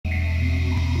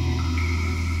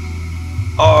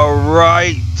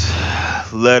Alright,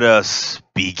 let us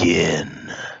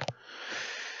begin.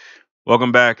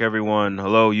 Welcome back, everyone.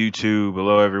 Hello, YouTube.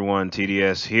 Hello, everyone.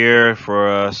 TDS here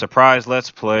for a surprise Let's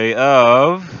Play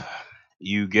of,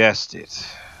 you guessed it.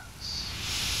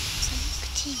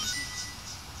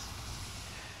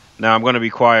 Now, I'm going to be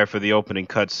quiet for the opening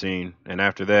cutscene, and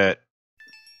after that,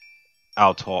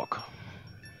 I'll talk.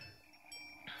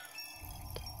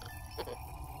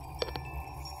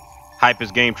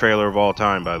 Hypest game trailer of all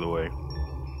time, by the way.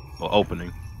 Well,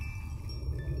 opening.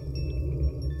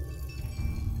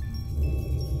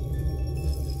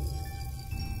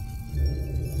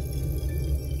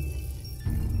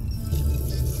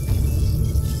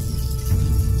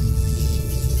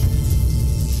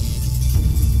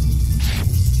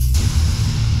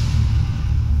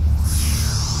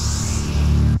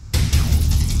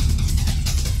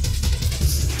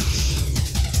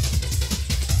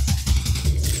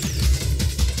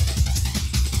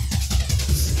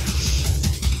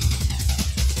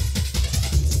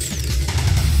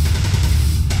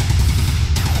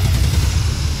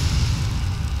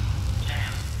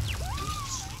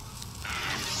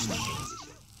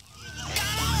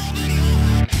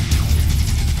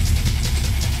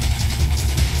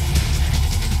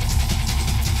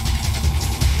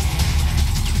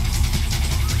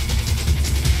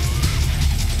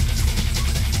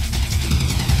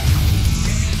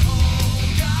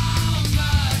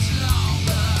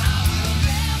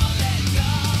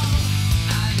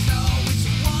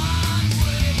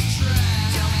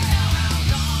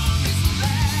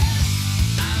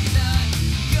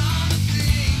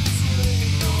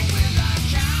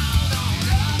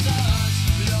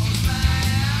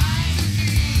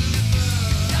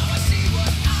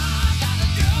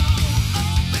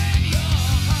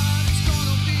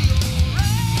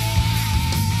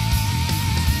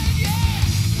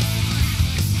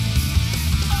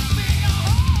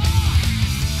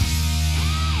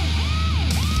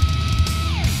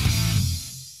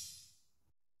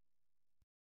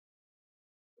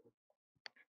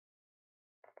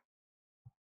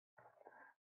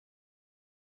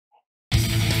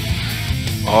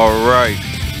 Alright,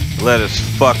 let us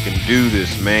fucking do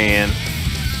this, man.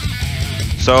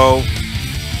 So,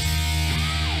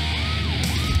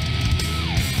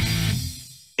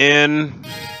 in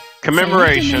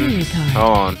commemoration,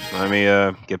 hold on, let me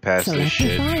get past this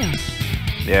shit.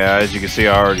 Yeah, as you can see,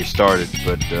 I already started,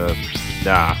 but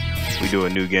nah, we do a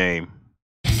new game.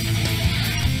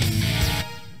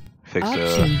 Fix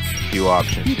a few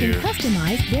options here. You can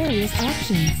customize various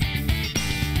options.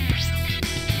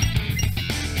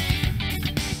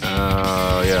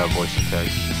 Yeah, voice and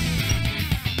text.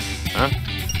 Huh?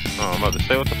 Oh, I'm about to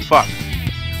say, what the fuck?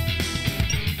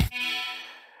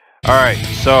 Alright,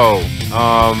 so,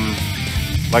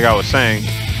 like I was saying,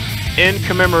 in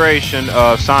commemoration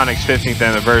of Sonic's 15th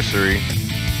anniversary,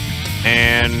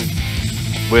 and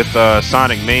with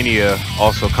Sonic Mania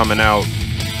also coming out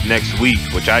next week,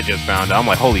 which I just found out, I'm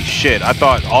like, holy shit, I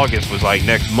thought August was like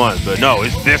next month, but no,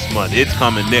 it's this month, it's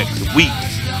coming next week.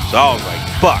 So I was like,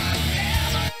 fuck.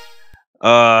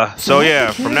 So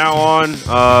yeah, from now on,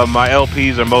 my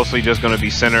LPs are mostly just going to be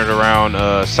centered around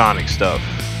Sonic stuff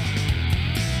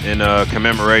in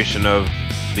commemoration of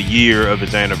the year of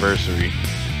its anniversary.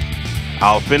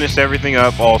 I'll finish everything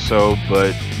up also,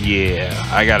 but yeah,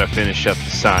 I gotta finish up the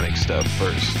Sonic stuff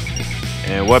first.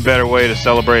 And what better way to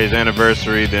celebrate his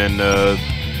anniversary than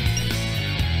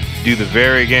do the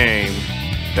very game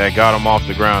that got him off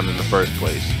the ground in the first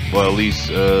place? Well, at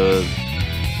least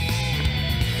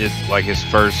it's like his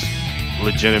first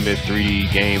legitimate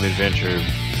 3D game adventure,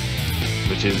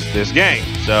 which is this game.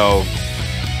 So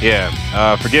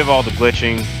yeah, forgive all the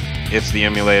glitching, it's the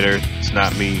emulator, it's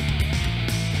not me.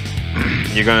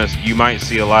 You might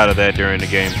see a lot of that during the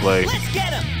gameplay,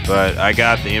 but I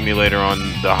got the emulator on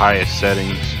the highest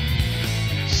settings,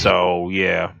 so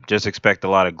yeah, just expect a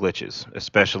lot of glitches,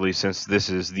 especially since this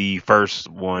is the first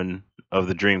one of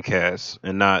the Dreamcast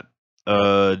and not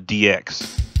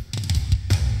DX.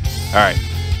 Alright,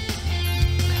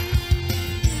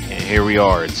 and here we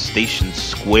are at Station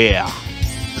Square.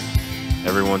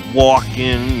 Everyone's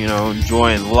walking, you know,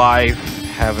 enjoying life,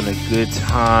 having a good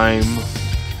time.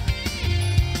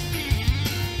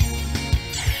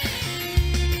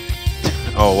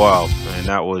 Oh wow, and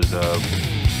that was,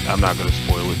 I'm not gonna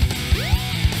spoil it.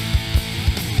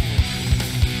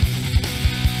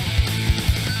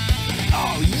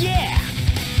 Oh yeah!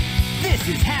 This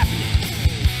is happening!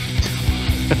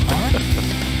 Huh?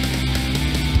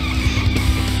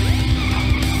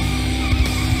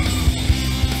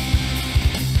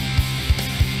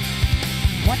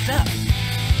 What's up?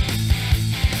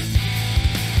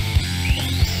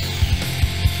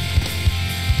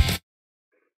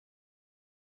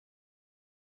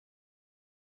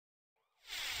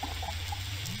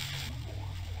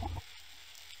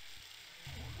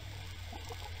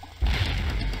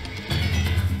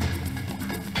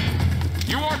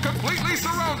 are completely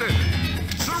surrounded.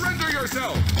 Surrender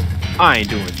yourself. I ain't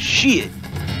doing shit.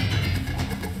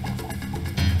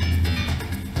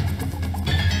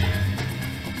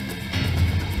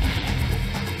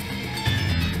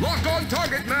 Lock on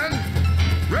target, men.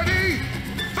 Ready?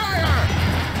 Fire!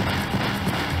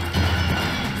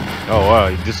 Oh wow,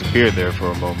 he disappeared there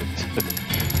for a moment.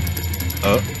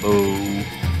 Uh-oh.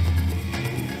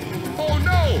 Oh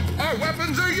no! Our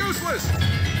weapons are useless!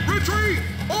 Retreat!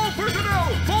 All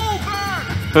personnel, fall back!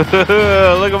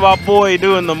 Look at my boy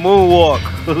doing the moonwalk.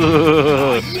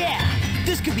 Oh, yeah!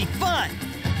 This could be fun!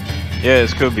 Yeah,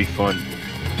 this could be fun.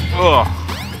 Ugh.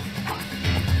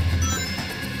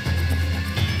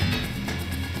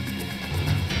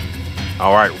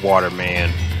 Alright,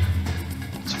 Waterman.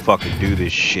 Let's fucking do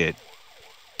this shit.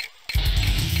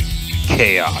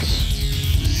 Chaos.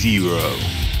 0.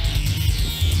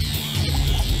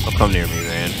 Oh, come near me,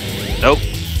 man. Nope.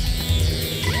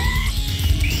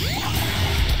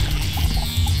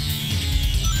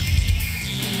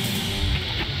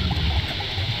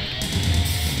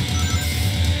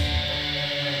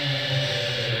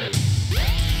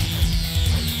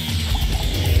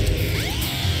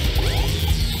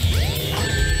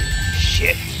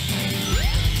 Shit.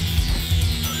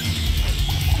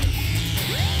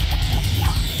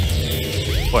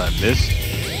 What, I missed?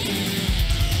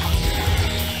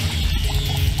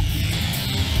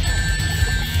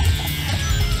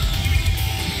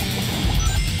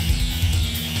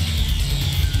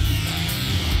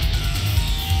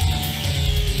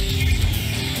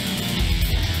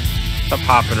 Stop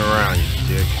hopping around, you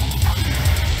dick.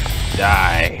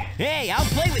 Die. Hey, I'll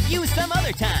play with you some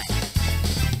other time!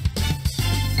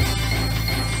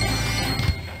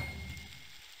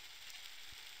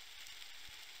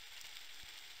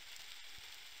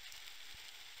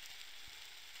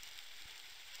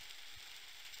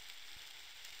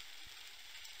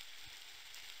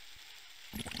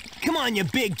 Come on, you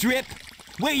big drip!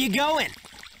 Where you going?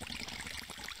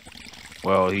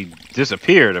 Well, he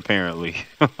disappeared, apparently.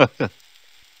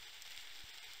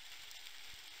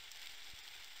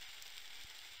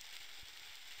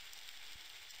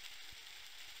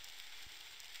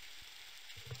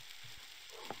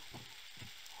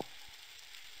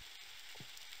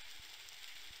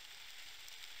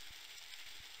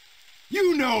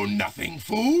 You know nothing,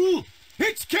 fool!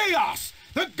 It's Chaos,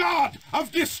 the god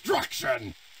of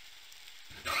destruction!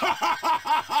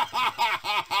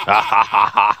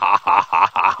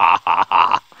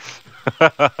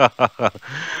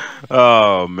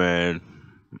 Oh, man.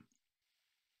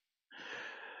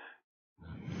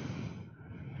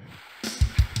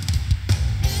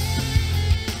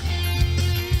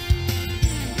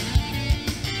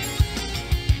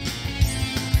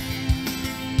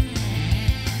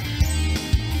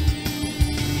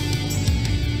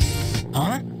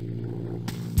 Huh?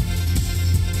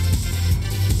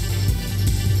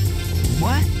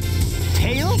 What?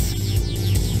 Tails?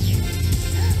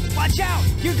 Watch out!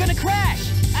 You're gonna crash!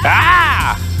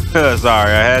 Ah!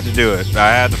 Sorry, I had to do it. I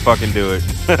had to fucking do it.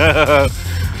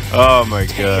 Oh my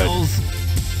god. Tails!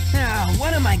 Now,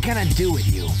 what am I gonna do with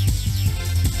you?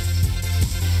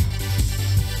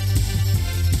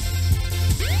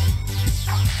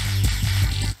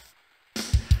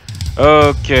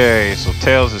 Okay, so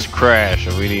Tails has crashed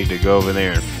and we need to go over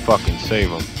there and fucking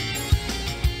save him.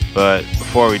 But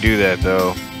before we do that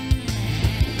though,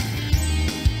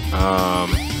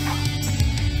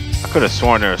 I could have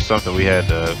sworn there was something we had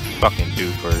to fucking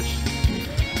do first.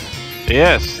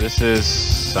 Yes, this is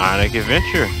Sonic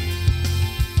Adventure.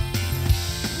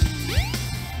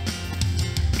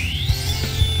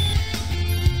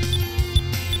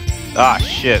 Ah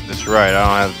shit, that's right,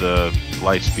 I don't have the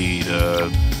Lightspeed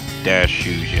dash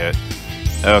shoes yet.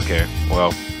 Okay,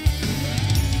 well.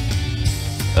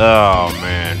 Oh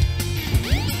man.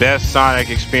 Best Sonic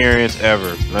experience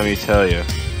ever, let me tell you.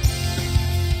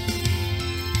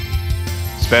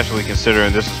 Especially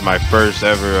considering this is my first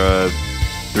ever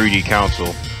 3D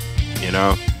console, you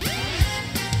know?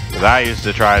 Because I used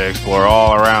to try to explore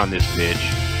all around this bitch.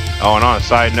 Oh, and on a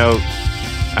side note,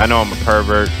 I know I'm a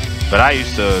pervert, but I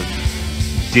used to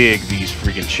dig these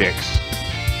freaking chicks.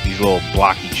 These little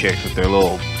blocky chicks with their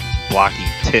little blocky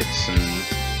tits and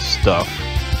stuff.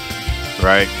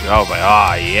 Right? I was like,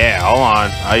 ah, yeah, hold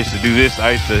on. I used to do this.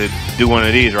 I used to do one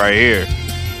of these right here.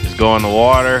 Just go in the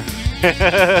water.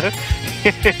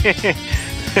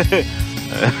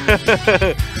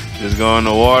 Just go in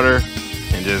the water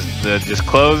and just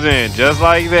close in, just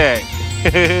like that.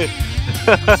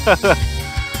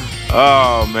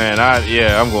 Oh man,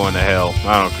 I'm going to hell.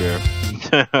 I don't care.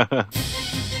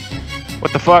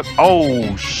 What the fuck?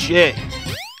 Oh shit!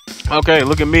 Okay,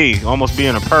 look at me, almost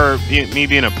being a perv, me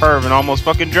being a perv and almost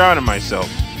fucking drowning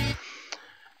myself.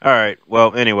 Alright,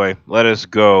 well, anyway, let us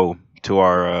go to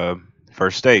our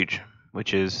first stage,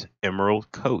 which is Emerald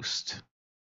Coast.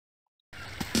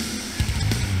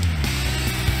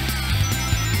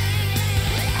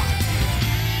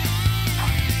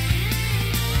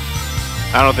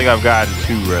 I don't think I've gotten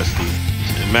too rusty.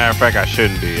 As a matter of fact, I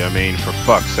shouldn't be. I mean, for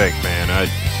fuck's sake, man. I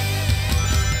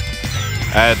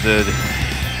had to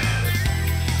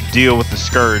deal with the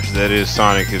scourge that is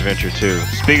Sonic Adventure 2.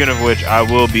 Speaking of which, I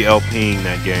will be LPing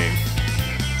that game.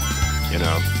 You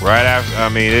know, right after. I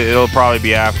mean, it'll probably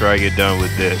be after I get done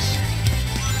with this.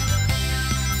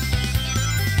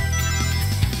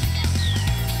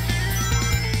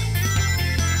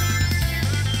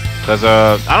 Cause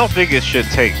I don't think it should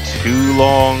take too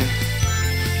long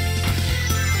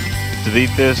to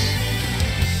beat this,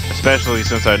 especially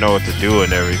since I know what to do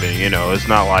and everything. You know, it's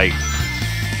not like,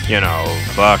 you know,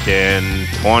 fucking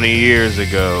 20 years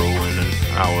ago when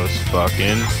I was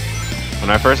fucking, when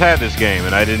I first had this game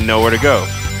and I didn't know where to go.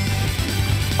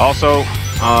 Also,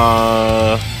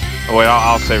 oh wait,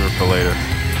 I'll save it for later.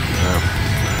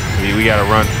 We gotta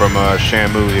run from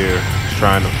Shamu here. He's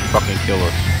trying to fucking kill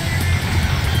us.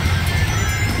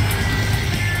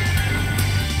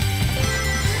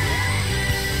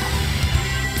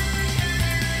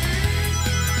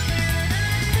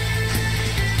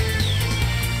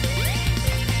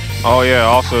 Oh yeah,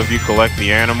 also if you collect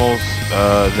the animals,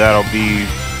 that'll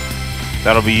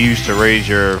be used to raise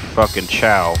your fucking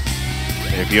Chow.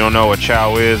 And if you don't know what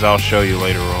Chow is, I'll show you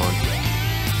later on.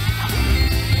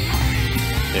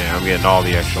 Yeah, I'm getting all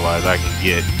the extra lives I can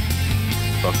get.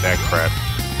 Fuck that crap.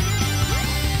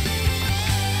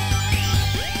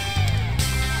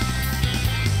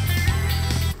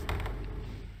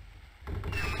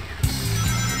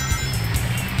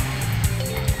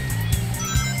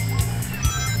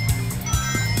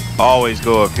 Always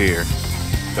go up here.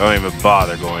 Don't even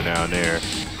bother going down there.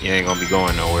 You ain't gonna be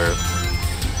going nowhere.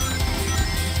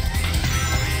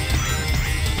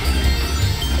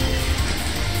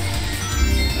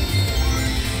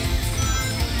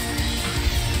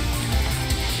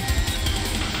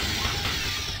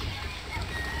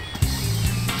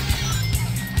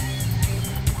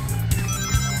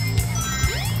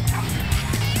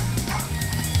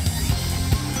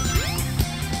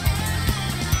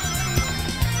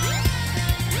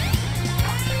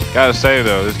 Gotta say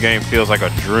though, this game feels like a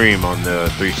dream on the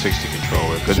 360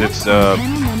 controller, because it's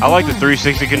I like the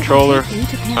 360 controller.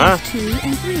 Huh? 2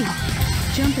 and 3.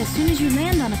 Jump as soon as you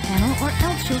land on a panel, or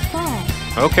else you'll fall.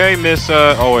 Okay, Miss.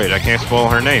 Oh wait, I can't spoil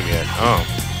her name yet.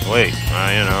 Oh, wait.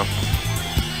 You know,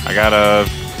 I gotta.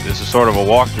 This is sort of a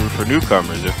walkthrough for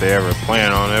newcomers if they ever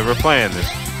plan on playing this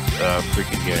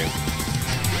freaking game.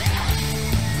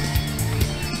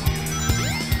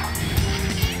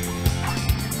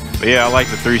 But yeah, I like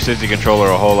the 360 controller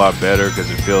a whole lot better because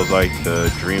it feels like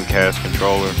the Dreamcast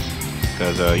controller.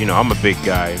 Because, you know, I'm a big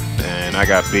guy and I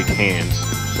got big hands,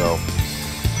 so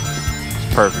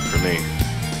it's perfect for me.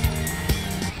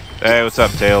 Hey, what's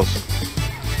up, Tails?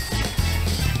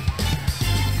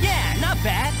 Yeah, not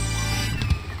bad.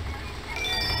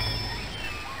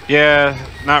 Yeah,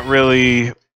 not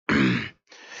really. You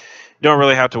don't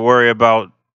really have to worry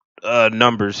about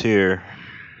numbers here.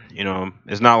 You know,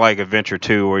 it's not like Adventure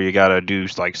 2 where you gotta do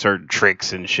like certain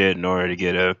tricks and shit in order to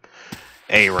get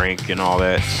A rank and all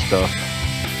that stuff.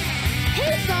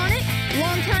 Hey Sonic!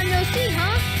 Long time no see,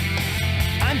 huh?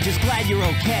 I'm just glad you're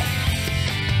okay.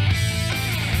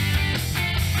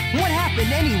 What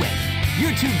happened anyway?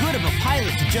 You're too good of a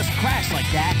pilot to just crash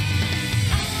like that.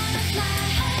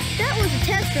 That was a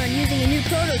test run using a new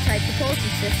prototype propulsion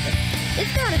system.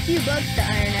 It's got a few bugs to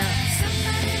iron out.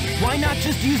 Why not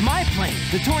just use my plane,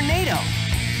 the Tornado?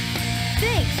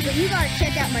 Thanks, but you gotta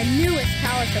check out my newest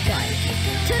power supply.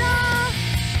 Ta-da!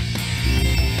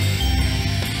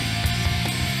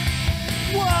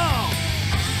 Whoa!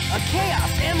 A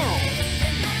Chaos Emerald!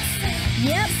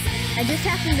 Yep, I just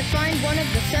happened to find one of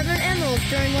the 7 emeralds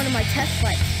during one of my test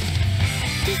flights.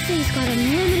 This thing's got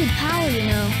unlimited power, you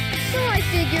know. So I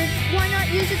figured, why not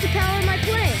use it to power my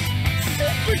plane?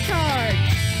 Supercharge!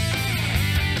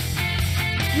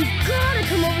 You gotta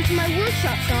come over to my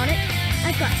workshop, Sonic.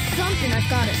 I've got something I've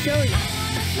gotta show you.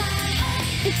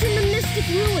 It's in the Mystic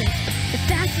Ruins. The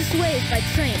fastest way is by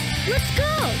train. Let's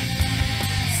go!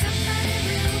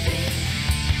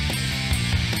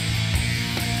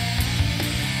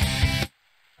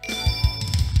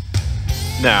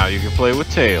 Now you can play with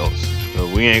Tails, but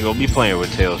we ain't gonna be playing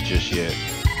with Tails just yet.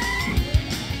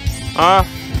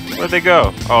 Where'd they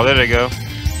go? Oh, there they go.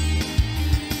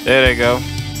 There they go.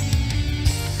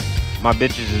 my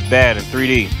bitches is bad in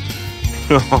 3D.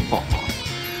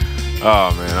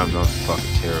 Oh man, I'm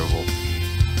fucking terrible.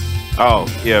 Oh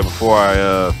yeah, before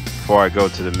I go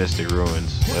to the Mystic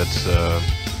Ruins, let's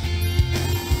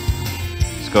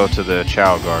go to the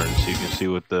Chao Garden so you can see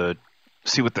what the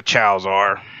chows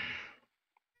are.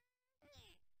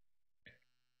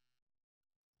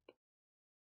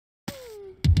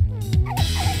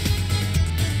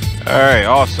 Alright,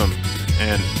 awesome.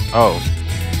 And oh.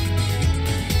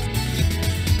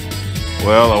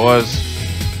 Well, I was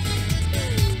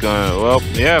gonna, well,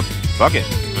 yeah, fuck it.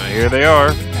 Here they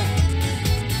are.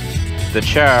 The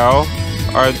Chao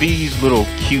are these little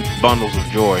cute bundles of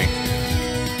joy,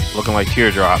 looking like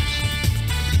teardrops.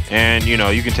 And, you know,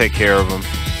 you can take care of them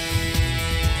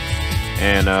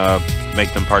and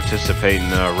make them participate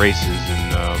in races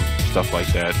and stuff like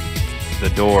that. The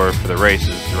door for the races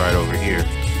is right over here.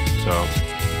 So,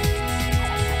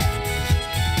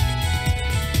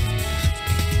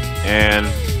 and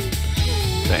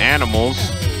the animals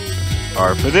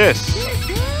are for this.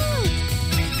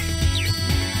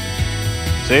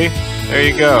 See? There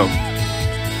you go.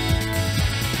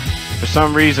 For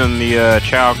some reason, the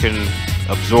Chao can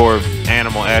absorb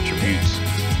animal attributes.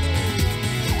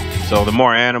 So the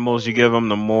more animals you give them,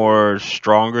 the more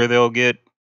stronger they'll get.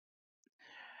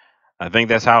 I think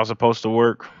that's how it's supposed to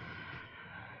work.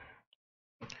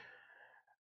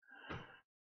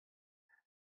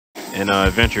 In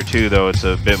Adventure 2, though, it's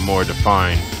a bit more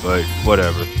defined, but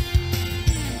whatever.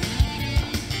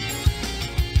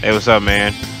 Hey, what's up,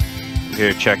 man?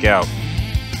 Here, check out.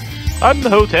 I'm the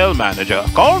hotel manager.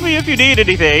 Call me if you need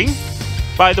anything.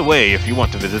 By the way, if you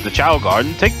want to visit the Chao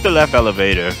Garden, take the left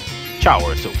elevator. Chao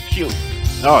are so cute.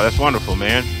 Oh, that's wonderful,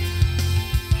 man.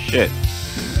 Shit.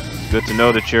 It's good to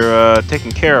know that you're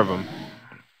taking care of them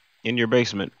in your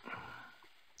basement.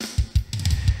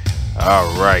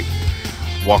 Alright.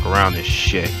 Walk around this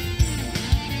shit.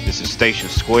 This is Station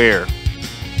Square.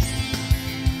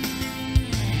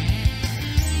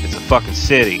 It's a fucking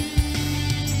city.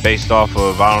 Based off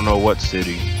of, I don't know what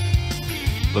city.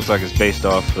 Looks like it's based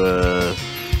off,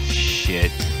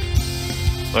 shit.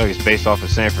 Looks like it's based off of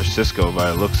San Francisco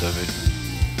by the looks of it.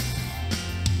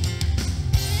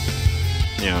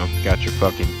 You know, got your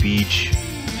fucking beach.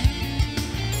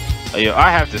 You know,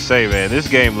 I have to say, man, this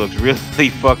game looks really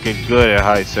fucking good at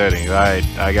high settings. I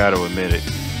gotta admit it.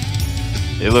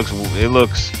 It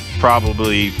looks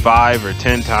probably 5 or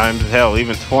 10 times, hell,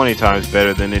 even 20 times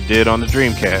better than it did on the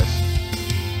Dreamcast.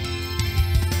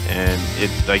 And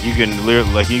it's like you can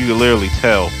literally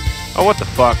tell. Oh, what the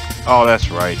fuck? Oh, that's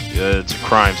right. It's a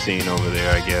crime scene over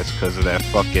there, I guess, because of that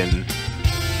fucking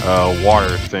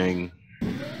water thing.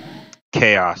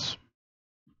 Chaos.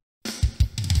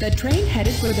 The train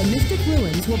headed for the Mystic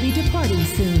Ruins will be departing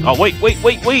soon. Oh, wait!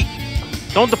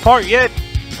 Don't depart yet!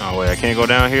 Oh, wait, I can't go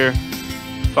down here?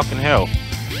 Fucking hell.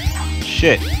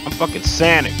 Shit, I'm fucking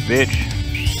Sonic, bitch.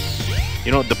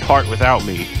 You don't depart without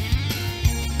me.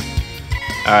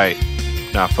 Alright.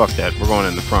 Nah, fuck that. We're going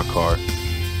in the front car.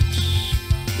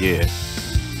 Yeah.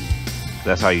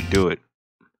 That's how you do it.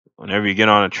 Whenever you get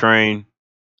on a train,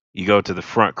 you go to the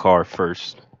front car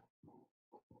first.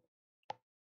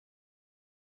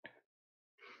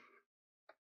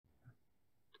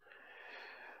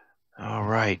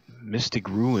 Alright, Mystic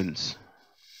Ruins.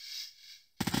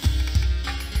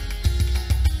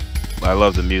 I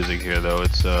love the music here, though.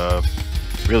 It's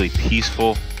really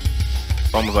peaceful.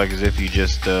 It's almost like as if you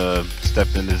just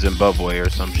stepped into Zimbabwe or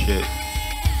some shit.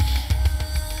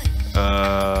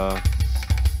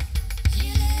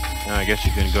 I guess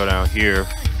you can go down here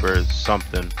for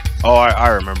something. Oh, I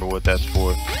remember what that's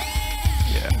for.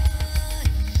 Yeah.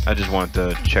 I just wanted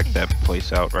to check that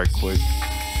place out right quick.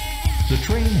 The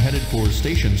train headed for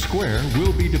Station Square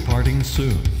will be departing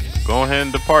soon. Go ahead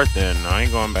and depart then. I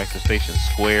ain't going back to Station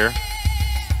Square.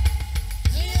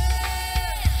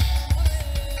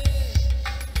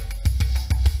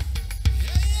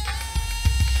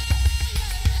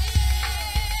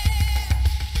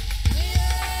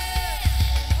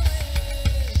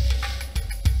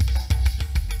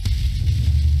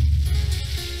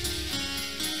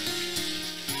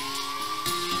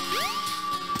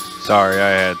 Sorry, I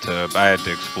had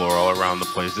to explore all around the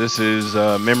place. This is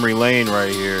Memory Lane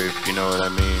right here, if you know what I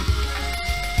mean.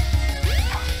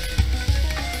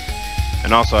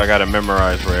 And also, I gotta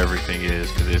memorize where everything is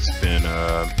because it's been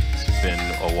a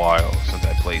while since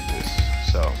I played this,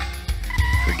 so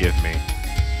forgive me.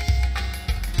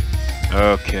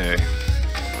 Okay.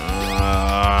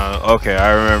 Okay,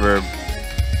 I remember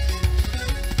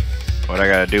what I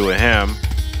gotta do with him,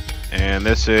 and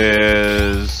this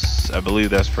is. I believe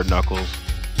that's for Knuckles.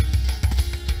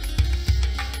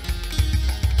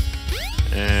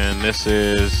 And this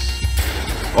is...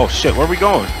 Oh shit, where are we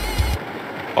going?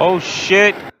 Oh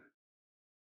shit!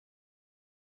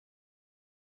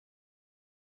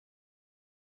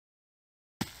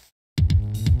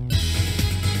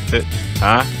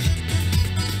 Huh?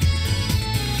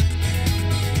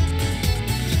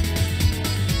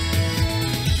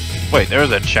 Wait, there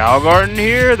was a Chao Garden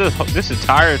here this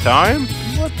entire time?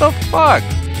 What the fuck?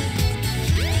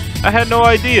 I had no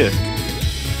idea.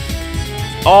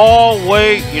 Oh,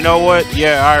 wait, you know what?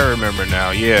 Yeah, I remember now.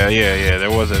 Yeah,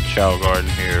 there was a Chao Garden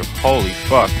here. Holy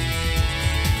fuck.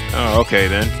 Oh, okay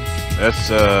then. That's,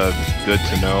 good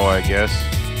to know, I guess.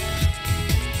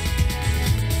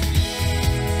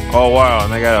 Oh, wow,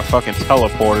 and they got a fucking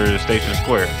teleporter to Station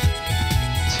Square.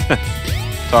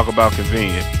 Talk about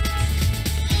convenient.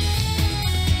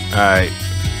 Alright.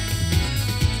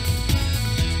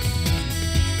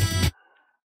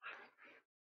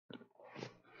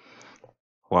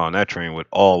 Wow, and that train went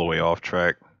all the way off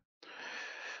track.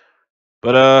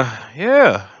 But,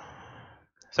 yeah.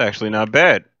 It's actually not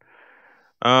bad.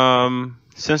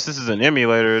 Since this is an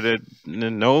emulator,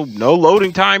 no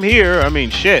loading time here. I mean,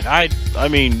 shit. I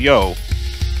mean, yo.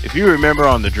 If you remember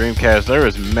on the Dreamcast, there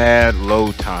was mad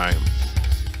load time.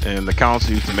 And the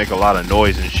console used to make a lot of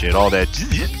noise and shit. All that.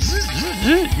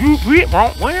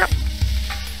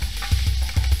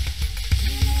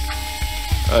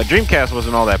 Dreamcast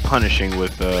wasn't all that punishing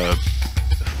with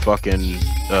fucking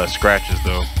scratches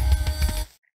though.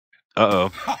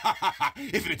 Uh-oh.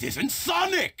 If it isn't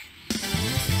Sonic!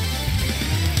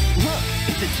 Look,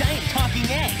 it's a giant talking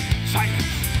egg. Silence!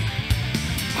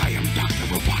 I am Dr.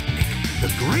 Robotnik,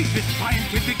 the greatest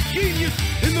scientific genius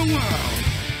in the world!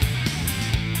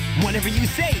 Whatever you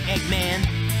say, Eggman.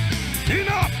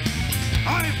 Enough!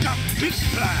 I've got big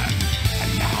plans,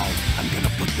 and now I'm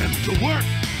gonna put them to work!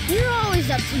 You're always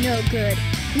up to no good.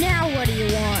 Now what do you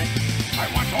want? I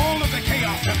want all of the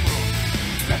Chaos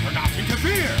Emeralds! Better not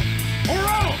interfere! Or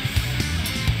else!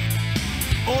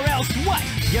 Or else what,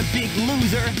 you big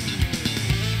loser?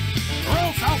 Or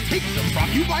else I'll take them from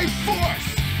you by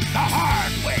force! The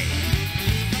hard way!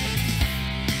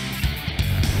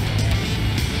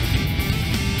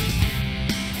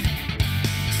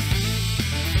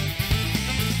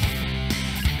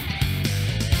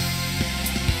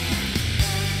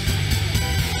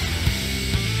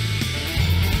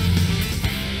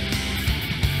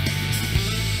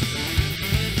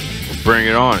 Bring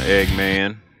it on,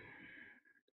 Eggman.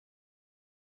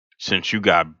 Since you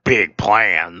got big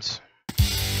plans.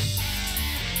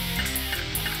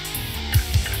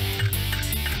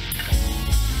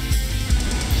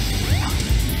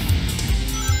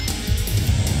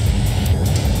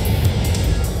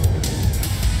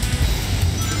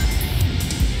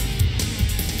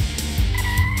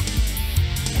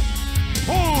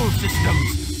 All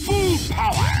systems, full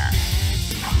power!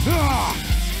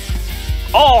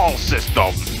 All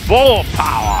systems full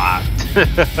power.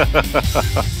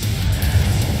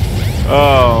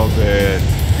 Oh man,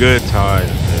 good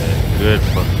times, man. Good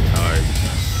fucking times.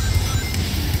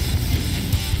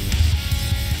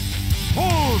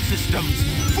 All systems,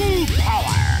 full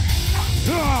power!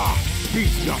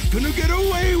 He's not gonna get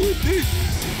away with this!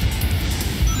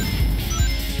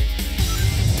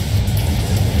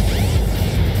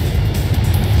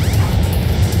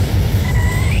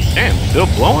 Damn, still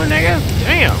blowing, nigga?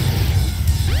 Damn.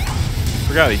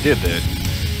 Forgot he did that.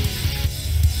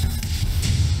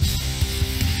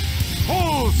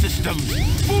 All systems,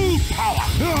 full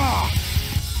power!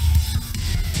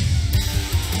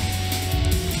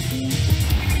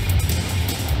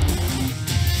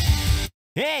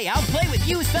 Hey, I'll play with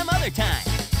you some other time.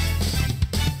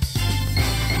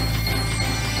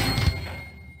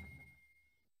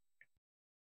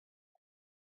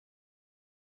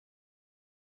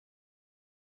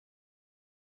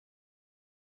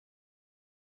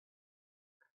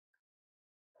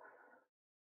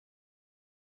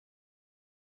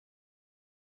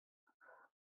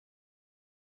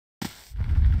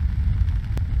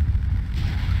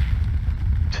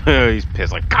 He's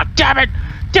pissed like, God damn it!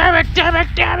 Damn it! Damn it!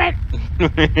 Damn it!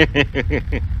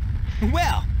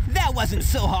 Well, that wasn't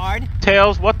so hard.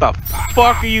 Tails, what the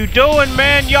fuck are you doing,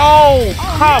 man? Yo!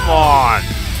 Come on!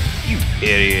 You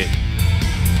idiot.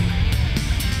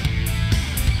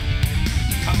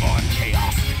 Come on,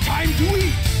 Chaos! Time to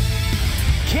eat!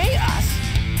 Chaos?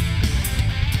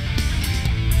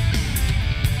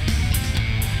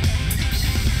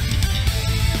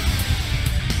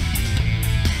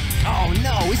 Oh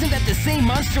no, isn't that the same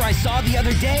monster I saw the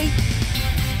other day?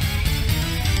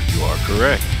 You are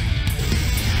correct.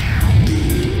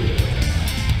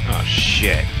 Oh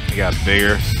shit, he got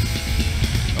bigger.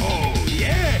 Oh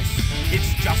yes!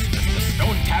 It's just as the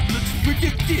stone tablets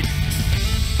predicted.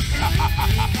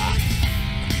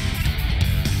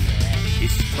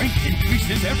 His strength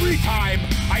increases every time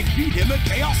I feed him a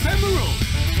Chaos Emerald.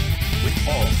 With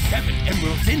all 7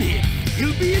 emeralds in him,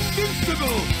 he'll be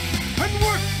invincible and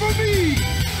work for me.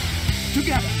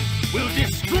 Together, we'll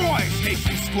destroy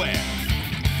Station Square.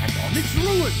 And on its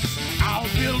ruins, I'll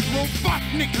build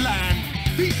Robotnik Land,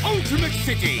 the ultimate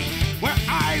city, where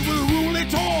I will rule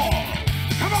it all.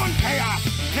 Come on, Chaos,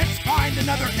 let's find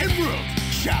another emerald,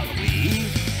 shall we?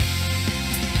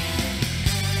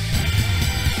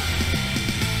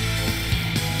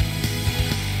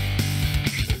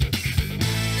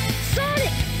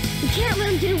 Sonic! We can't let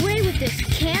him get away with this,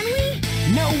 can we?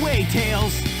 No way,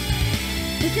 Tails.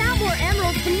 Without more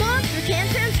emeralds, the monster can't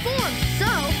transform. So,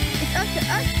 it's up to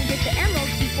us to get the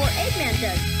emeralds before Eggman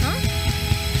does, huh?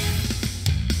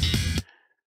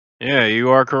 Yeah, you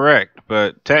are correct,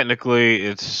 but technically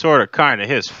it's sort of kind of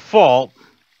his fault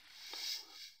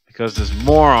because this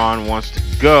moron wants to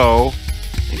go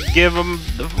and give him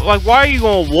like, why are you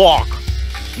gonna walk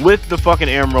with the fucking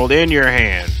emerald in your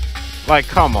hand? Like,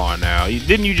 come on now,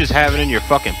 didn't you just have it in your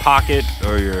fucking pocket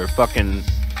or your fucking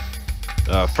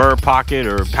fur pocket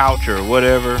or pouch or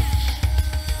whatever?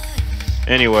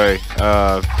 Anyway,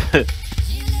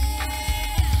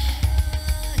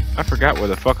 I forgot where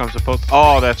the fuck I'm supposed to...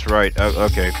 Oh, that's right.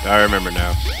 Okay, I remember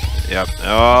now. Yep.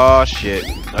 Oh, shit.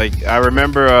 I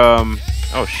remember,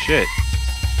 Oh, shit.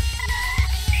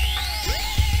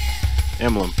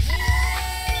 Emblem.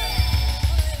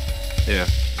 Yeah.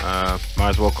 Might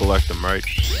as well collect them, right?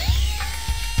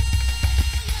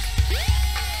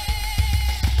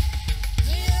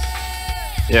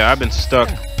 Yeah, I've been stuck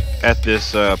at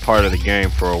this part of the game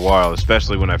for a while,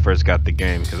 especially when I first got the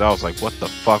game, because I was like, what the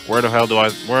fuck, where the hell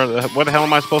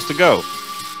am I supposed to go?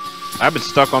 I've been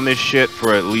stuck on this shit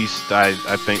for at least, I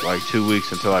think, like 2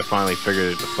 weeks until I finally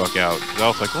figured it the fuck out, because I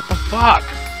was like, what the fuck?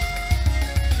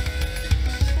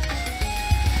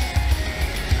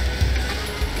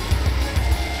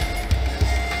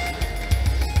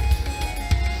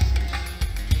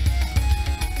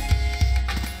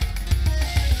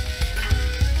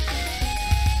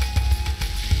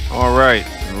 Alright,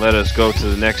 and let us go to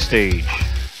the next stage.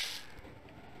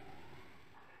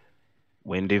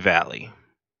 Windy Valley.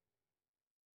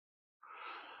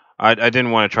 I didn't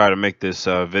want to try to make this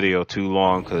video too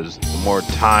long because the more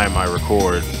time I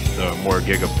record, the more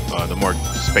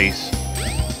space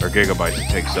or gigabytes it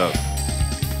takes up.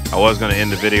 I was going to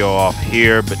end the video off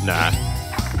here, but nah,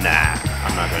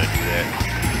 I'm not going to do that.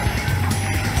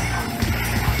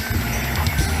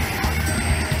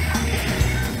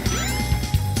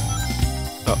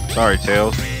 Oh, sorry,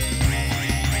 Tails.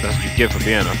 That's what you get for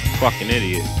being a fucking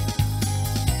idiot.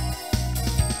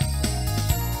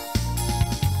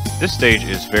 This stage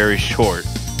is very short.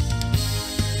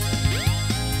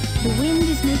 The wind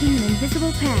is making an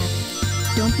invisible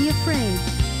path. Don't be afraid.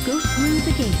 Go through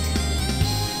the gate.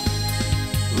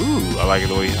 Ooh, I like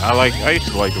the way I used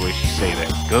to like the way she say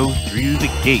that. Go through the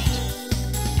gate.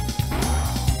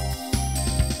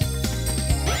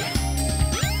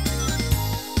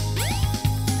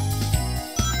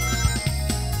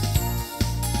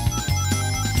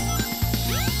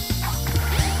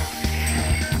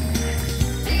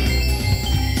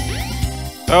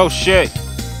 Oh shit!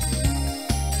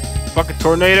 Fucking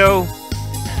tornado!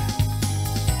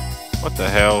 What the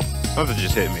hell? Something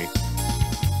just hit me.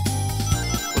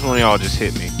 Which one of y'all just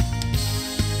hit me?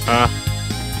 Huh?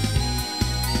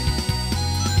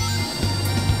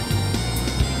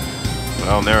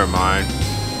 Well, never mind.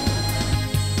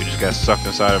 We just got sucked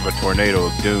inside of a tornado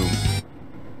of doom.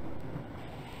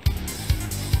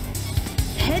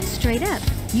 Head straight up.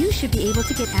 You should be able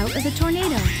to get out of the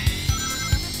tornado.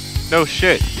 No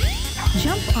shit.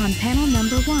 Jump on panel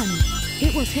number 1.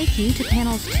 It will take you to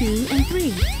panels 2 and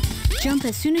 3. Jump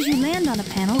as soon as you land on a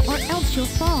panel or else you'll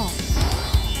fall.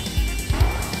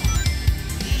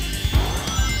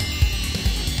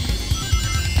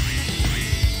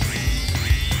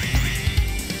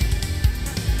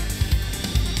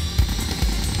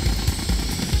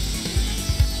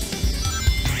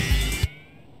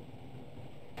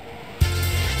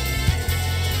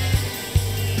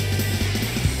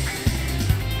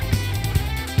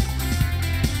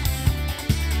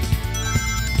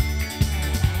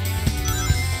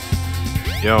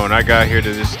 Yo, when I got here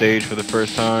to this stage for the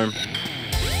first time,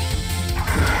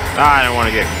 I didn't want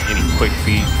to get any quick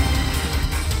feet.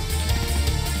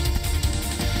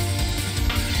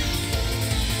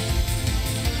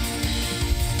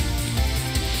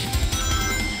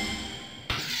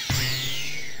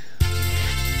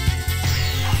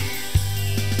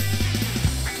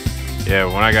 Yeah,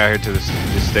 when I got here to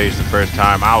this stage the first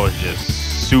time, I was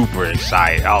just super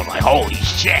excited. I was like, holy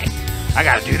shit, I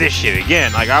gotta do this shit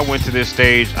again. Like, I went to this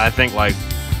stage, I think, like,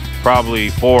 probably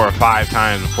 4 or 5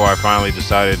 times before I finally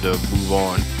decided to move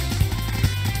on.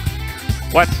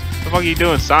 What the fuck are you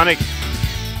doing, Sonic?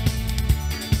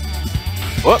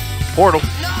 Whoop, portal.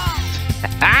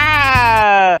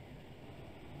 Ah!